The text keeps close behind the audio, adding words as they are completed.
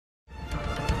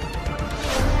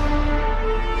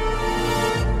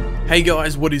Hey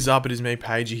guys, what is up? It is me,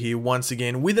 Pagey here, once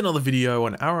again with another video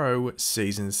on Arrow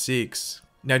Season 6.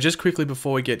 Now just quickly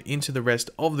before we get into the rest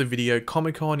of the video,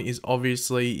 Comic-Con is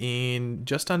obviously in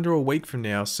just under a week from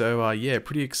now, so yeah,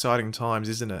 pretty exciting times,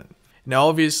 isn't it? Now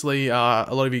obviously, a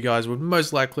lot of you guys would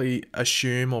most likely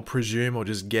assume or presume or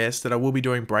just guess that I will be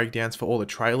doing breakdowns for all the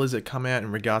trailers that come out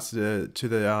in regards to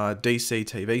the DC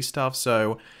TV stuff,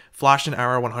 so Flash and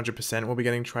Arrow 100% will be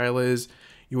getting trailers.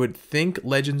 You would think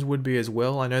Legends would be as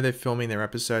well. I know they're filming their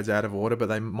episodes out of order, but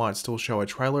they might still show a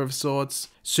trailer of sorts.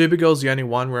 Supergirl's the only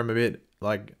one where I'm a bit,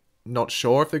 like, not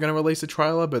sure if they're going to release a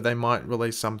trailer, but they might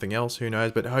release something else, who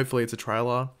knows, but hopefully it's a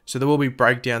trailer. So there will be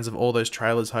breakdowns of all those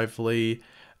trailers, hopefully.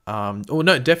 Or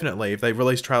no, definitely. If they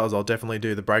release trailers, I'll definitely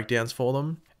do the breakdowns for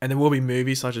them. And there will be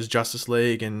movies such as Justice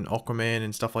League and Aquaman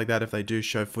and stuff like that. If they do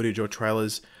show footage or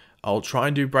trailers, I'll try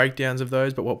and do breakdowns of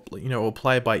those, but we'll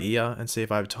play it by ear and see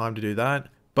if I have time to do that.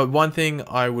 But one thing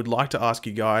I would like to ask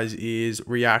you guys is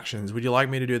reactions. Would you like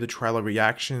me to do the trailer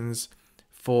reactions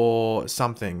for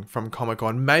something from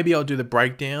Comic-Con? Maybe I'll do the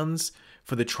breakdowns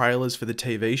for the trailers for the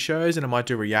TV shows, and I might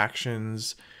do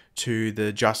reactions to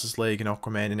the Justice League and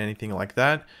Aquaman and anything like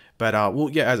that. But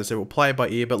yeah, as I said, we'll play it by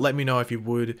ear, but let me know if you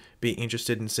would be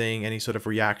interested in seeing any sort of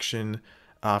reaction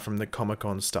from the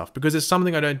Comic-Con stuff, because it's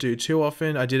something I don't do too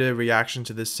often. I did a reaction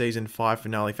to the Season 5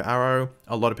 finale for Arrow.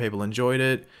 A lot of people enjoyed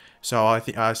it. So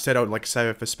I said I would like save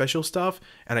it for special stuff,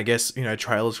 and I guess, you know,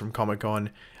 trailers from Comic-Con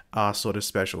are sort of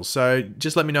special. So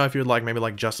just let me know if you would like maybe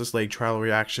like Justice League trailer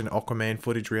reaction, Aquaman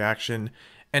footage reaction,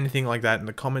 anything like that in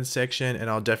the comments section, and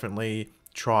I'll definitely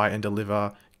try and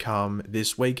deliver come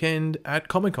this weekend at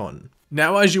Comic-Con.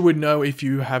 Now, as you would know if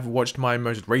you have watched my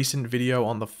most recent video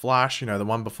on The Flash, you know, the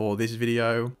one before this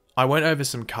video, I went over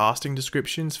some casting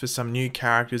descriptions for some new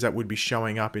characters that would be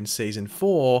showing up in Season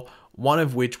 4, one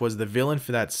of which was the villain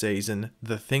for that season,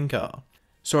 the Thinker.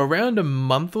 So around a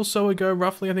month or so ago,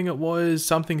 roughly, I think it was,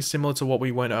 something similar to what we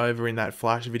went over in that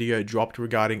Flash video dropped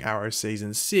regarding Arrow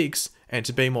Season 6, and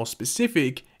to be more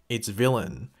specific, its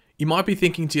villain. You might be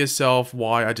thinking to yourself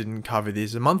why I didn't cover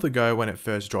this a month ago when it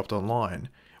first dropped online.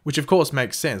 Which of course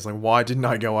makes sense, like why didn't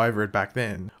I go over it back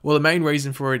then? Well, the main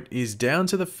reason for it is down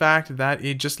to the fact that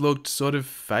it just looked sort of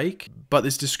fake, but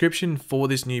this description for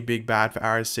this new big bad for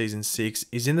Arrow Season 6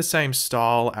 is in the same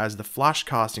style as the Flash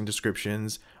casting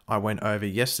descriptions I went over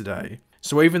yesterday.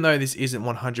 So even though this isn't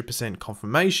 100%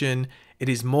 confirmation, it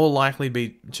is more likely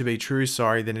to be true,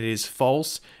 than it is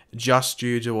false, just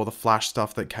due to all the Flash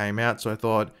stuff that came out, so I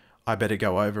thought I better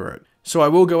go over it. So I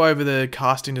will go over the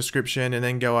casting description and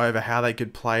then go over how they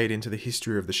could play it into the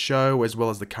history of the show, as well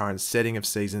as the current setting of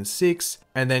Season 6,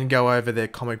 and then go over their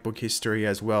comic book history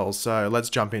as well. So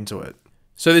let's jump into it.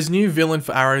 So this new villain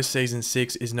for Arrow Season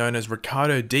 6 is known as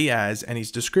Ricardo Diaz, and his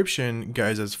description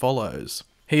goes as follows.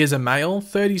 He is a male,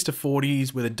 30s to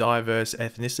 40s, with a diverse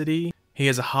ethnicity. He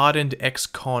is a hardened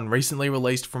ex-con recently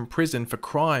released from prison for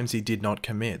crimes he did not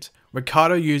commit.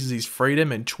 Ricardo uses his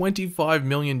freedom and $25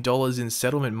 million in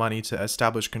settlement money to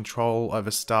establish control over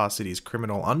Star City's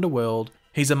criminal underworld.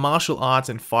 He's a martial arts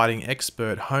and fighting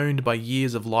expert honed by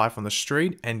years of life on the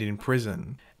street and in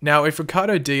prison. Now, if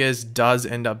Ricardo Diaz does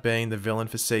end up being the villain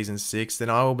for Season 6, then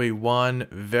I will be one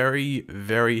very,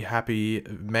 very happy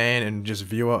man and just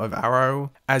viewer of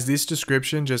Arrow, as this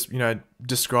description just,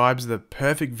 describes the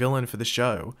perfect villain for the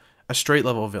show. A street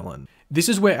level villain. This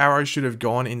is where Arrow should have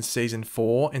gone in Season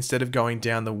 4 instead of going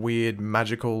down the weird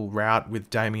magical route with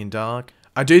Damien Dark.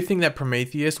 I do think that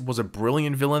Prometheus was a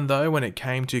brilliant villain though when it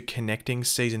came to connecting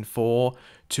Season 4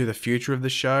 to the future of the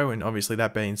show, and obviously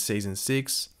that being Season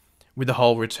 6, with the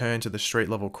whole return to the street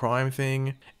level crime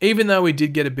thing. Even though we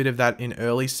did get a bit of that in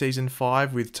early Season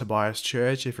 5 with Tobias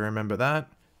Church, if you remember that.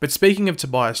 But speaking of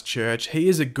Tobias Church, he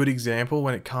is a good example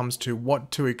when it comes to what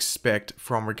to expect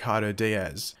from Ricardo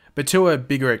Diaz. But to a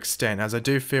bigger extent, as I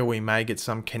do feel we may get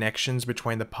some connections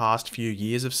between the past few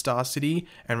years of Star City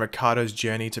and Ricardo's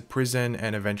journey to prison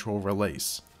and eventual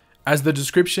release. As the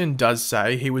description does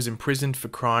say, he was imprisoned for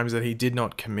crimes that he did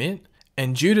not commit,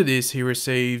 and due to this, he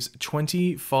receives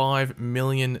 $25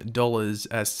 million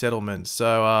as settlement.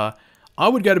 So I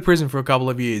would go to prison for a couple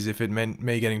of years if it meant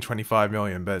me getting $25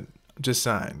 million, but just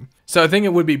saying. So I think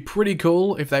it would be pretty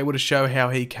cool if they were to show how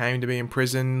he came to be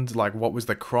imprisoned, like what was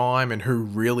the crime and who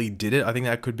really did it. I think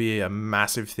that could be a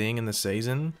massive thing in the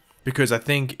season. Because I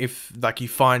think if he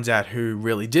finds out who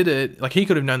really did it, like he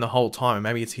could have known the whole time, and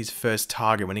maybe it's his first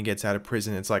target when he gets out of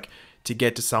prison. It's like to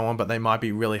get to someone, but they might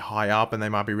be really high up and they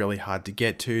might be really hard to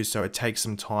get to, so it takes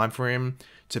some time for him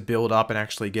to build up and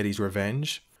actually get his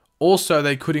revenge. Also,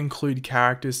 they could include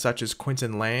characters such as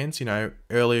Quentin Lance,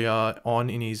 earlier on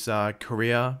in his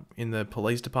career in the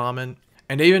police department.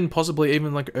 And even possibly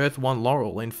even like Earth 1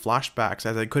 Laurel in flashbacks,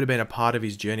 as they could have been a part of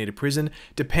his journey to prison,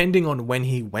 depending on when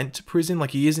he went to prison.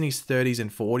 Like, he is in his 30s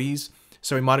and 40s,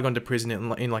 so he might have gone to prison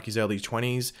in like his early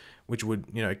 20s, which would,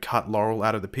 you know, cut Laurel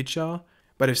out of the picture.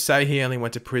 But if, say, he only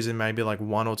went to prison maybe like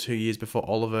 1 or 2 years before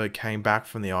Oliver came back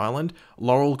from the island,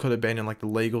 Laurel could have been in like the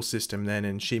legal system then,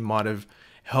 and she might have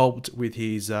helped with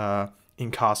his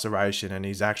incarceration and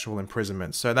his actual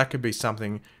imprisonment. So that could be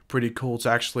something pretty cool to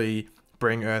actually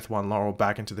bring Earth 1 Laurel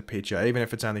back into the picture, even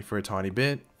if it's only for a tiny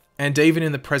bit. And even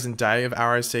in the present day of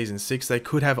Arrow Season 6, they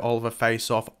could have Oliver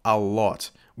face off a lot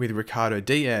with Ricardo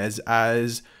Diaz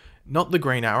as not the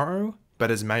Green Arrow, but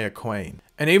as Mayor Queen.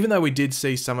 And even though we did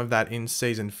see some of that in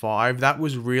Season 5, that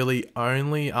was really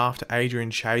only after Adrian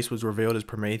Chase was revealed as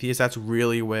Prometheus. That's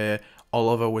really where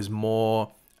Oliver was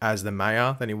more as the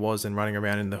Mayor than he was in running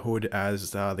around in the hood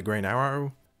as the Green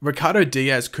Arrow. Ricardo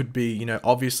Diaz could be, you know,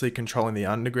 obviously controlling the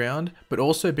underground, but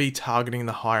also be targeting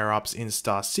the higher-ups in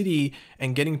Star City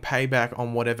and getting payback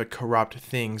on whatever corrupt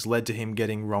things led to him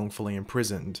getting wrongfully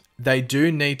imprisoned. They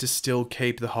do need to still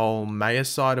keep the whole mayor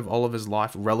side of Oliver's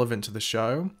life relevant to the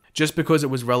show, just because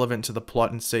it was relevant to the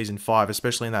plot in Season 5,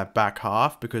 especially in that back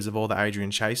half because of all the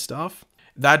Adrian Chase stuff.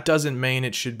 That doesn't mean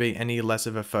it should be any less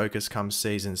of a focus come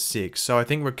Season 6, so I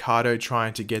think Ricardo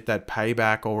trying to get that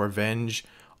payback or revenge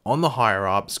on the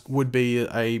higher-ups would be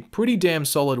a pretty damn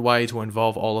solid way to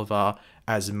involve Oliver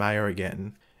as mayor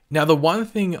again. Now, the one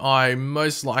thing I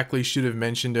most likely should have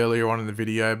mentioned earlier on in the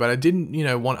video, but I didn't,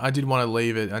 I did want to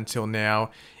leave it until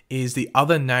now, is the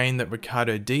other name that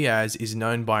Ricardo Diaz is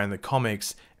known by in the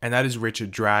comics, and that is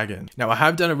Richard Dragon. Now, I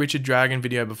have done a Richard Dragon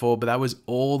video before, but that was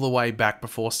all the way back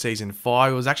before Season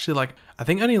 5. It was actually like, I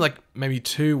think only like maybe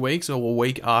 2 weeks or a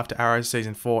week after Arrow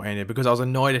Season 4 ended, because I was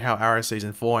annoyed at how Arrow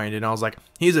Season 4 ended, and I was like,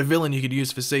 here's a villain you could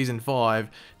use for Season 5,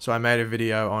 so I made a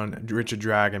video on Richard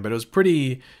Dragon, but it was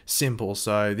pretty simple,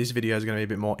 so this video is going to be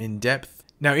a bit more in-depth.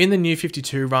 Now, in the New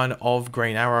 52 run of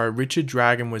Green Arrow, Richard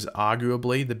Dragon was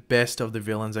arguably the best of the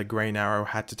villains that Green Arrow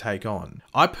had to take on.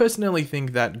 I personally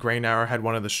think that Green Arrow had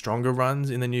one of the stronger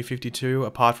runs in the New 52,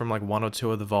 apart from like 1 or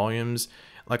 2 of the volumes.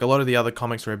 Like, a lot of the other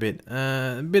comics were a bit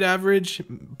average,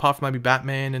 apart from maybe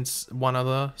Batman and one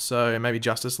other, so maybe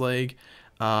Justice League.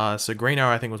 So Green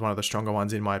Arrow, I think, was one of the stronger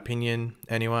ones in my opinion,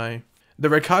 anyway. The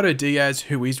Ricardo Diaz,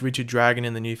 who is Richard Dragon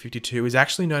in the New 52, is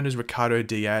actually known as Ricardo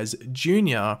Diaz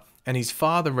Jr., and his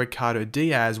father, Ricardo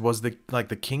Diaz, was the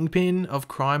kingpin of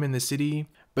crime in the city.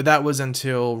 But that was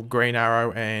until Green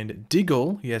Arrow and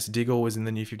Diggle. Yes, Diggle was in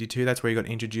the New 52. That's where he got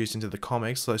introduced into the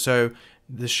comics. So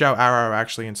the show Arrow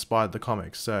actually inspired the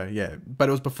comics. So yeah, but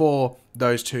it was before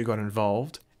those two got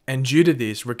involved. And due to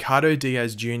this, Ricardo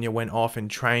Diaz Jr. went off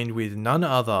and trained with none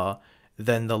other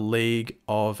than the League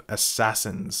of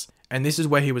Assassins. And this is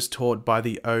where he was taught by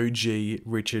the OG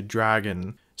Richard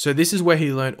Dragon. So this is where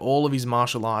he learned all of his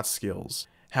martial arts skills.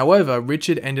 However,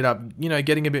 Richard ended up,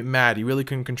 getting a bit mad. He really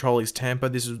couldn't control his temper.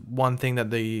 This is one thing that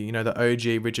the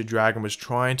OG Richard Dragon was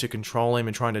trying to control him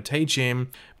and trying to teach him.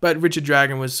 But Richard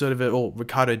Dragon was sort of or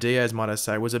Ricardo Diaz, might I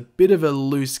say, was a bit of a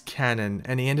loose cannon.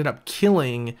 And he ended up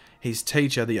killing his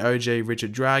teacher, the OG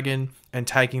Richard Dragon, and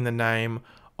taking the name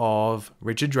of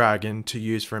Richard Dragon to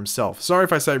use for himself. Sorry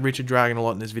if I say Richard Dragon a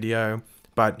lot in this video,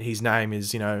 but his name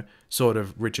is, sort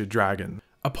of Richard Dragon.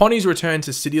 Upon his return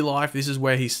to city life, this is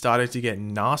where he started to get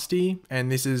nasty,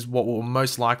 and this is what will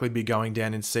most likely be going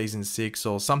down in Season 6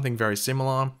 or something very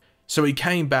similar. So he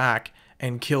came back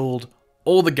and killed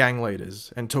all the gang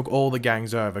leaders and took all the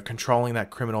gangs over, controlling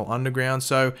that criminal underground.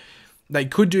 So they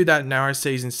could do that in Arrow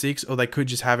Season 6, or they could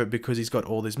just have it because he's got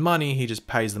all this money, he just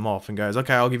pays them off and goes,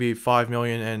 okay, I'll give you 5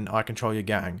 million and I control your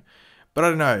gang. But I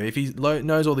don't know, if he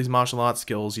knows all these martial arts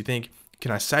skills, you think, can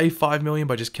I save 5 million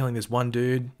by just killing this one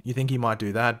dude? You think he might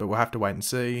do that, but we'll have to wait and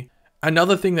see.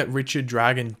 Another thing that Richard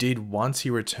Dragon did once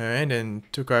he returned and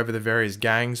took over the various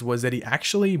gangs was that he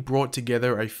actually brought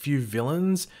together a few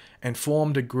villains and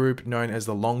formed a group known as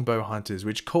the Longbow Hunters,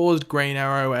 which caused Green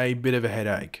Arrow a bit of a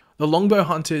headache. The Longbow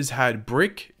Hunters had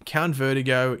Brick, Count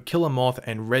Vertigo, Killer Moth,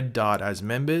 and Red Dart as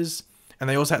members. And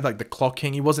they also had like the Clock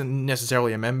King. He wasn't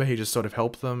necessarily a member, he just sort of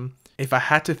helped them. If I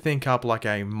had to think up like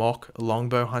a mock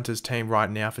Longbow Hunters team right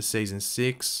now for Season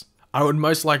 6, I would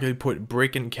most likely put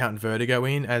Brick and Count Vertigo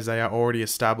in, as they are already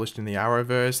established in the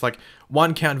Arrowverse. Like,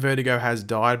 one Count Vertigo has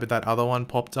died, but that other one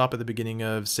popped up at the beginning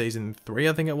of Season 3,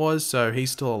 I think it was, so he's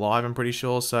still alive, I'm pretty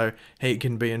sure, so he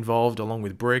can be involved along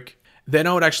with Brick. Then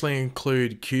I would actually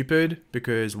include Cupid,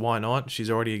 because why not?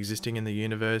 She's already existing in the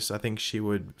universe, I think she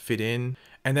would fit in.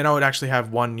 And then I would actually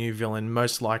have one new villain,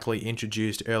 most likely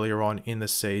introduced earlier on in the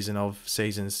season of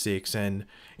Season 6, and,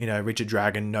 Richard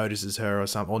Dragon notices her or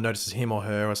something, or notices him or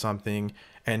her or something,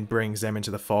 and brings them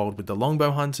into the fold with the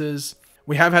Longbow Hunters.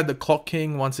 We have had the Clock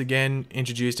King once again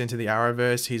introduced into the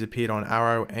Arrowverse. He's appeared on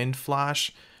Arrow and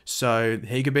Flash, so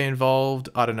he could be involved.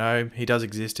 I don't know. He does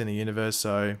exist in the universe,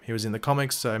 so he was in the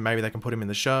comics, so maybe they can put him in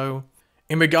the show.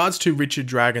 In regards to Richard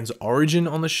Dragon's origin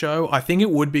on the show, I think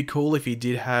it would be cool if he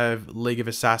did have League of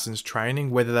Assassins training,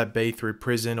 whether that be through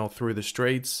prison or through the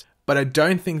streets. But I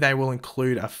don't think they will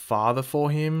include a father for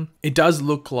him. It does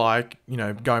look like, you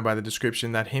know, going by the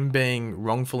description, that him being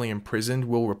wrongfully imprisoned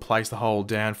will replace the whole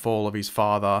downfall of his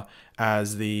father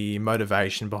as the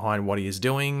motivation behind what he is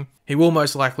doing. He will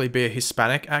most likely be a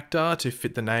Hispanic actor to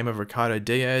fit the name of Ricardo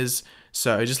Diaz.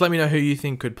 So just let me know who you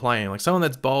think could play him. Like someone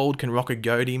that's bold, can rock a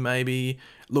goatee maybe,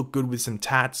 look good with some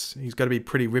tats. He's got to be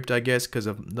pretty ripped, I guess, because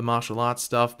of the martial arts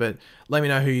stuff. But let me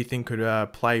know who you think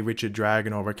could play Richard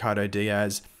Dragon or Ricardo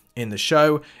Diaz in the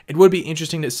show. It would be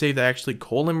interesting to see if they actually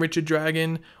call him Richard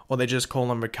Dragon, or they just call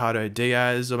him Ricardo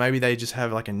Diaz, or maybe they just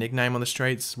have like a nickname on the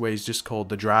streets where he's just called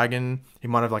the Dragon. He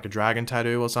might have like a dragon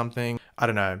tattoo or something. I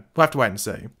don't know. We'll have to wait and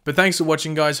see. But thanks for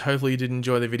watching, guys. Hopefully you did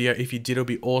enjoy the video. If you did, it'll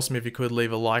be awesome if you could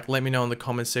leave a like. Let me know in the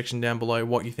comments section down below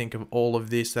what you think of all of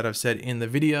this that I've said in the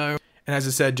video. And as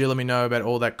I said, do let me know about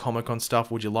all that Comic-Con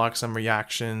stuff. Would you like some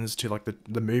reactions to like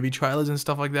the movie trailers and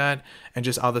stuff like that? And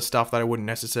just other stuff that I wouldn't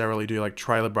necessarily do, like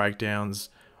trailer breakdowns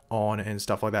on and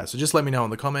stuff like that. So just let me know in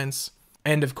the comments.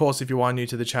 And of course, if you are new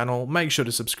to the channel, make sure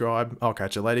to subscribe. I'll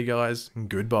catch you later, guys.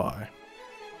 Goodbye.